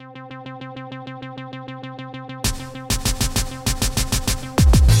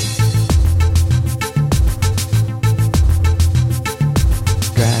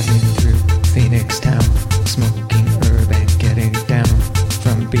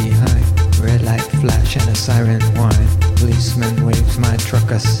behind. Red light flash and a siren whine. Policeman waves my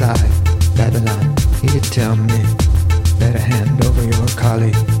truck aside. Babylon, he tell me, better hand over your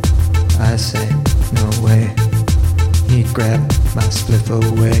collie. I say, no way. He grabbed my spliff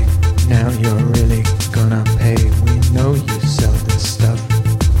away. Now you're really gonna pay. We know you sell this stuff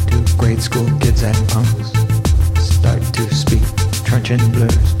to grade school kids and punks. Start to speak, truncheon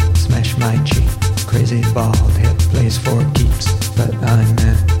blurs, smash my cheek. Crazy bald head plays for keeps, but I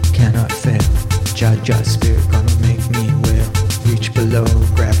cannot fail. Jaja spirit gonna make me wail. Reach below,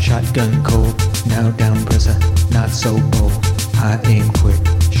 grab shotgun cold. Now down presser, not so bold. I aim quick,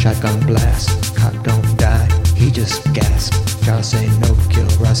 shotgun blast. Cop don't die, he just gasp. Jaw say no kill,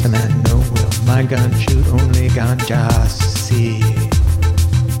 Rasta man no will. My gun shoot only ganja see.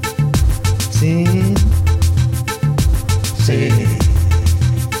 See.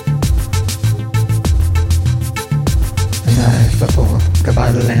 A knife, a fork, a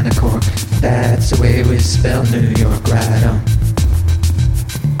bottle and a cork. That's the way we spell New York. Right on.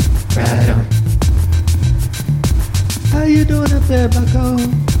 Right on. How you doing up there, bucko?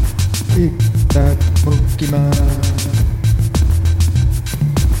 Big fat monkey man.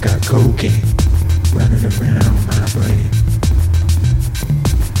 Got cocaine running around my brain.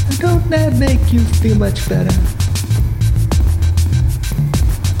 Don't that make you feel much better?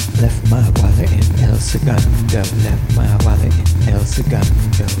 Left my wallet in El Segundo. Left my wallet in El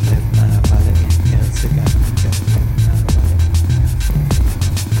Segundo. Left my wallet in El Segundo.